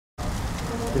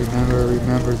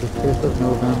Remember the 5th of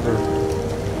November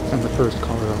and the first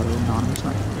Colorado Anonymous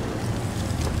night.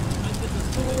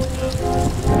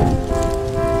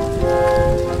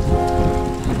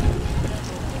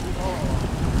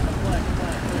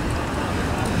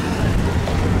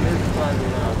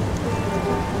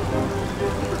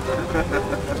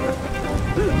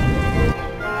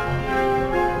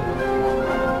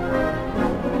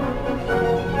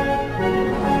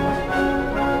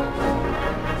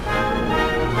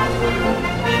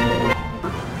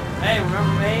 Hey,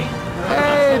 remember me?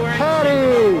 Hey, Patty!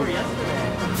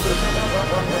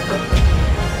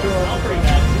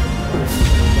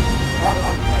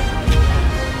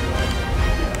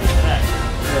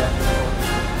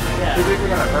 Yeah. You think we're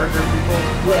gonna hurt their people?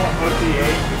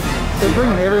 Yeah. They're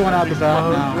bringing everyone out the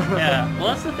back now. Yeah, well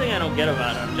that's the thing I don't get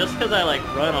about them. Just because I like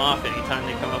run off anytime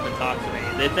they come up and talk to me,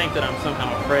 they think that I'm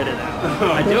somehow afraid of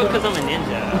them. I do it because I'm a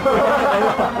ninja.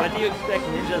 What do you expect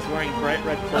ninjas wearing bright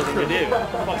red clothing to do?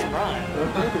 Fucking run.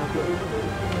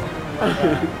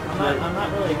 I'm not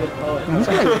really a good poet. And this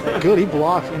guy's good, he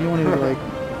blocks anyone who like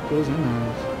goes in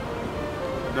there.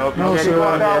 Nope, No, no, sir.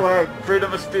 go that way.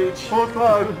 Freedom of speech. Full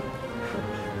club.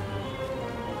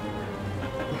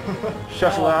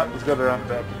 Shuffle out. Let's go around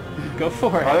the back. Go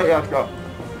for it. Oh, yeah, let's go.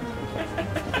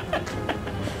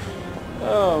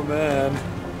 Oh man.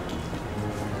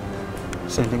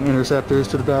 Sending interceptors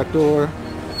to the back door.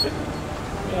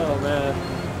 Oh man.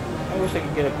 I wish I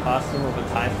could get a costume of a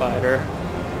TIE fighter.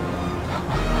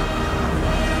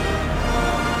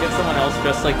 Get someone else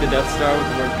dressed like the Death Star with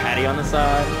the word Patty on the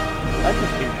side. That'd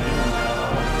just be me.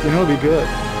 You know, it'd be good.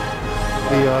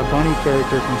 The bunny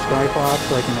character from Sky Fox,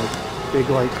 like in a big,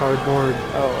 like, cardboard.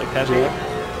 Oh, like heavy? Yeah.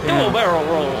 Double barrel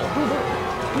roll.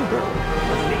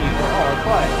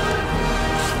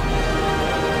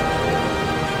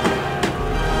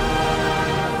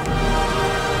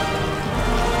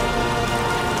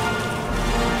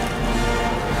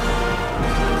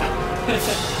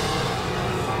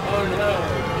 Oh no,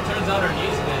 it turns out our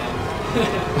knees bend.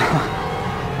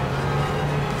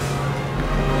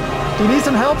 Do you need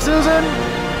some help, Susan?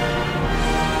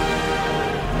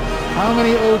 How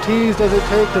many OTs does it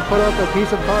take to put up a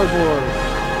piece of cardboard?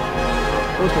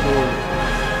 Poster board.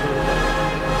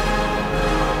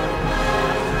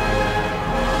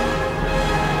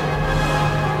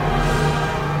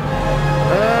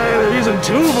 Hey, they're using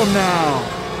 2 of them now.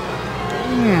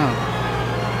 Damn.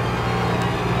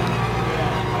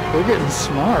 They're getting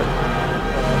smart.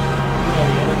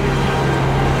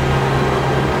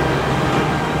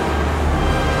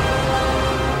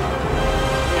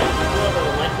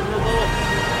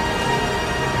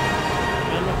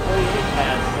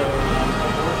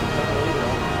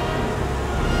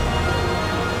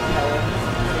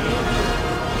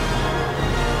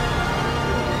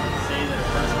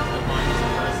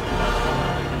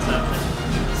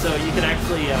 So you can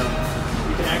actually, Yeah, it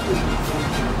was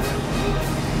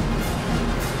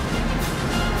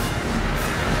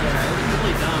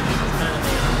really dumb. It was kind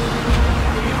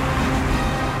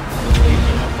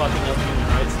of fucking up human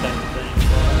rights type of thing.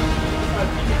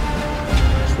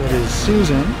 So that is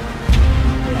Susan.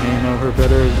 You may know her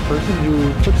better as the person who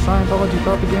put Scientology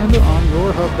propaganda on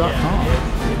yourhub.com.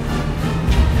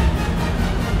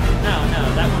 No,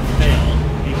 that one failed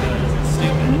because it's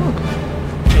stupid. Oh, look.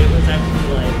 It was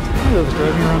actually like... I was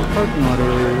driving around the parking lot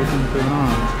earlier looking for an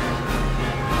arm.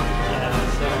 Yeah,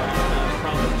 so I'm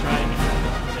probably trying to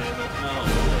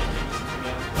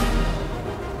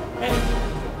Hey,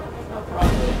 no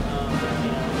problem.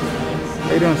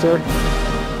 How you doing, sir?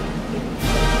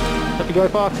 Happy Guy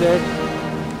Fawkes Day.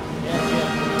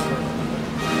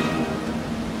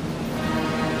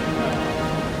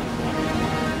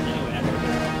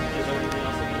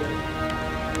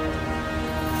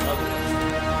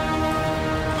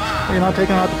 You're not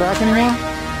taking out the back anymore?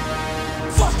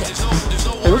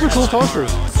 Hey, those are cool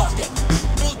posters. I've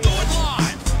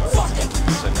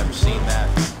never seen that.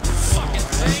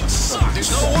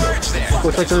 There's no words there.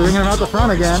 Looks like they're ringing them out the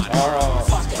front again.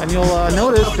 And you'll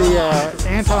notice the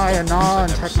anti-anon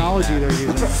technology they're using.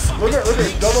 Look at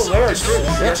double layer too.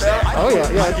 Yeah. Oh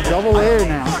yeah, it's a double layer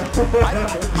now.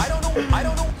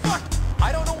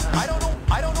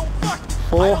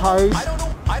 Full height,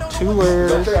 2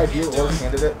 layers. Don't say ideal or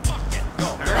candidate.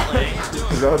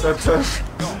 Is that what that says?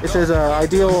 It says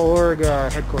Ideal Org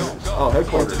headquarters. Oh,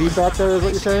 headquarters. Deep back there is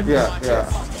what you're saying? Yeah.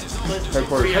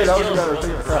 Headquarters. Hey, that was another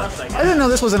thing. I didn't know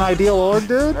this was an Ideal Org,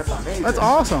 dude. That's amazing. That's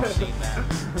awesome. I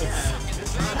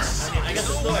guess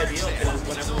it's so ideal because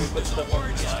whenever we put stuff on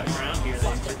the ground here,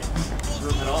 they freaking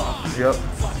room it off. Yep.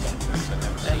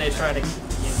 And they try to, try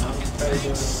to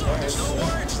do it.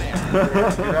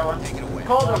 You know what?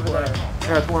 cold over there.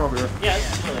 Yeah, it's warm over there. Yeah,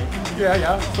 it's chilly.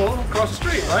 Yeah. So across the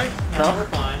street, right? No, we're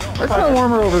fine. It's not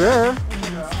warmer over there. You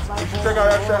should check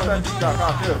out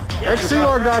xfn.com too.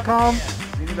 xcorg.com.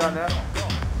 Uni.net.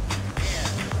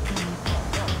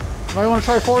 Might want to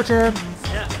try 4chan.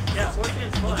 Yeah,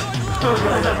 4chan's fun.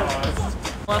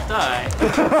 Left eye.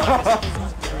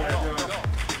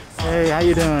 Hey, how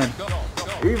you doing?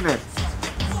 Evening.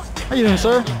 How you doing,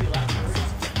 sir?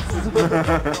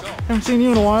 Haven't seen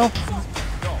you in a while.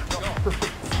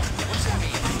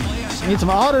 Need some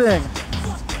auditing.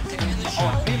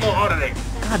 People auditing.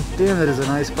 God damn, that is a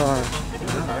nice car.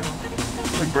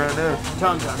 It's like brand new.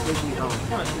 Tom, take me home.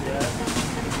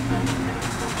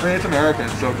 I mean, it's American,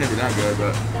 so it can't be that good,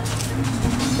 but...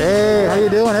 Hey, how you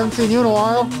doing? Haven't seen you in a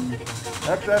while.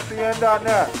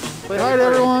 xfcn.net. Say hi to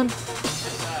everyone.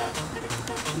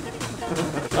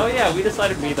 Oh yeah, we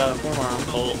decided we'd form our own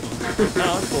cult.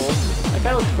 No, it's cool. That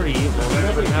guy looks pretty evil. He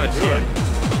doesn't even have a chin.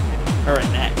 Or a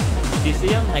neck. Do you see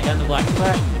him? That guy in the black and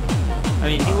black? I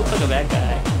mean, he looks like a bad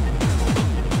guy.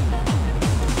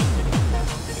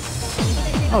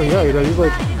 Oh yeah, he does. He's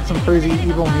like some crazy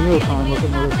evil neocon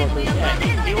looking motherfucker. Yeah,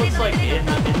 he looks like in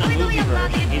the movie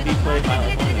version, he'd be played by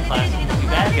like one of the classic movie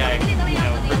bad guy,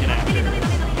 freaking actors.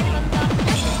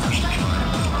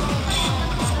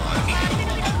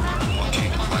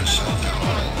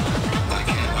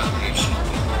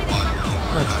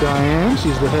 That's Diane.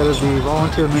 She's the head of the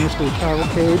Volunteer Ministry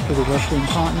Cavalcade for the Western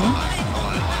Continent.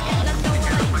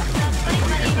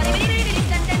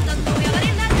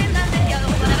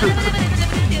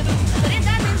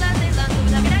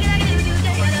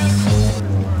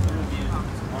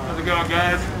 How's it going,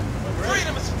 guys?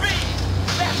 Freedom is free.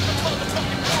 That's the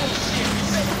motherfucking bullshit. You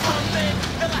say one thing,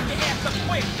 then I can answer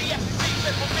quick. The FCC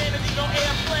said profanity, no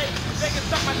airplay. They can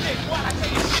suck my dick while I tell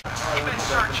you shit. You've been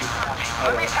searching for me.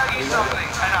 Let me tell you something,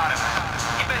 Anonymous.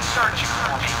 You've been searching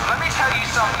for me. Let me tell you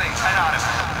something, Anonymous.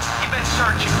 You've been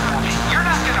searching for me. You're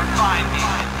not gonna find me.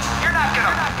 You're not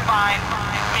gonna find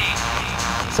me.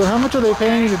 So how much are they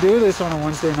paying you to do this on a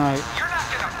Wednesday night? You're not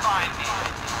gonna find me.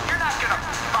 You're not gonna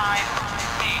find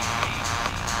me.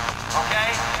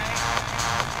 Okay?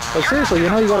 But seriously,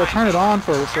 you gotta turn it on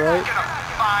first, You're right? not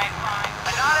gonna find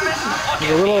Anonymous. Look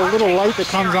There's at a me. I'm little light taking that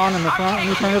comes you on in the serious. front when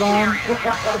you turn it on. Do you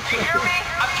hear me?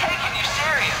 I'm taking you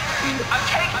serious.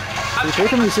 I'm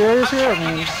taking me serious here? I taking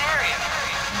mean- you serious.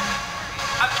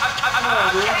 I'm taking you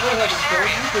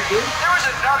serious. There was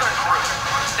another group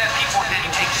that people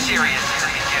didn't take serious in the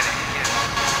beginning.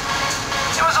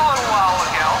 It was a little while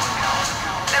ago.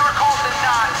 They were called the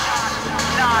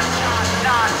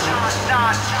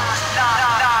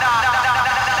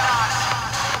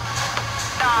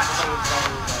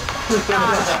So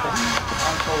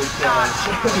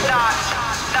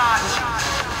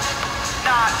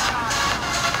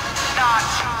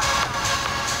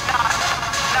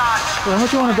how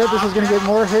much you want to bet this is going to get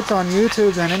more hits on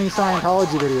YouTube than any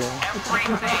Scientology video?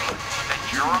 Everything that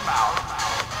you're about,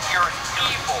 you're an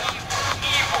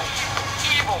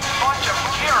evil bunch of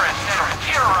Karens that are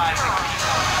terrorizing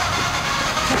people.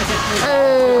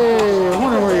 Hey, I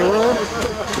wonder where you were.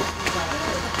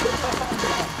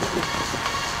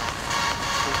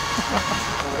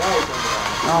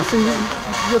 See,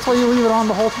 that's why you leave it on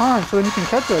the whole time, so then you can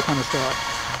catch that kind of stuff.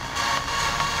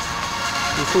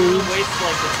 You see? Waste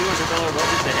like the $200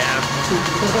 budget they have.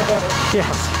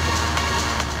 Yes.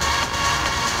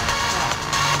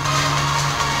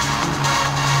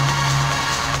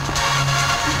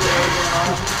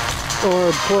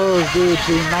 Or closed due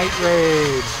to night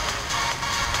raids.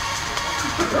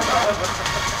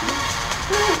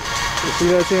 You see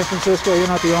that, San Francisco? You're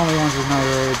not the only ones with night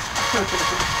raids.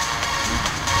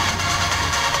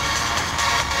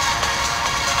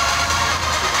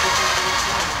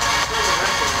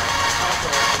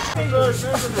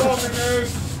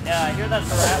 Yeah, I hear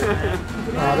that's a rap,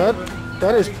 man.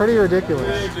 That is pretty ridiculous.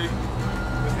 With his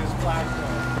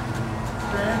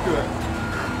flagstone. Turn into it.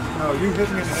 No, you hit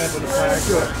me in the head with a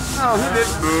flagstone. Oh, he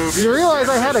didn't move. You realize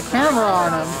I had a camera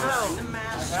on him.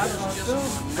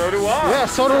 So do I. Yeah,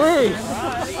 so do we.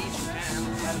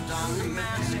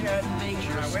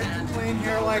 Clean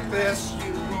hair like this.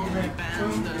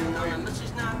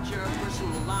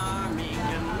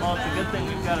 Well, it's a good thing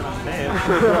we've got it on tape.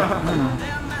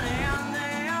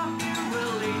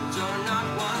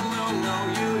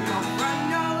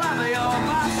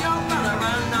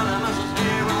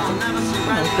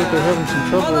 I think they're having some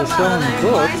trouble selling the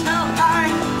books.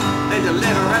 They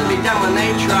deliver and be done when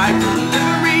they try.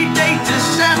 Delivery date is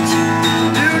set.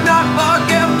 Do not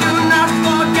forget.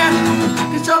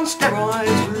 It's on steroids,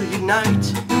 will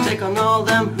unite. Take on all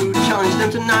them who challenge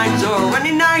them tonight or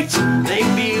any night they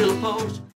feel opposed.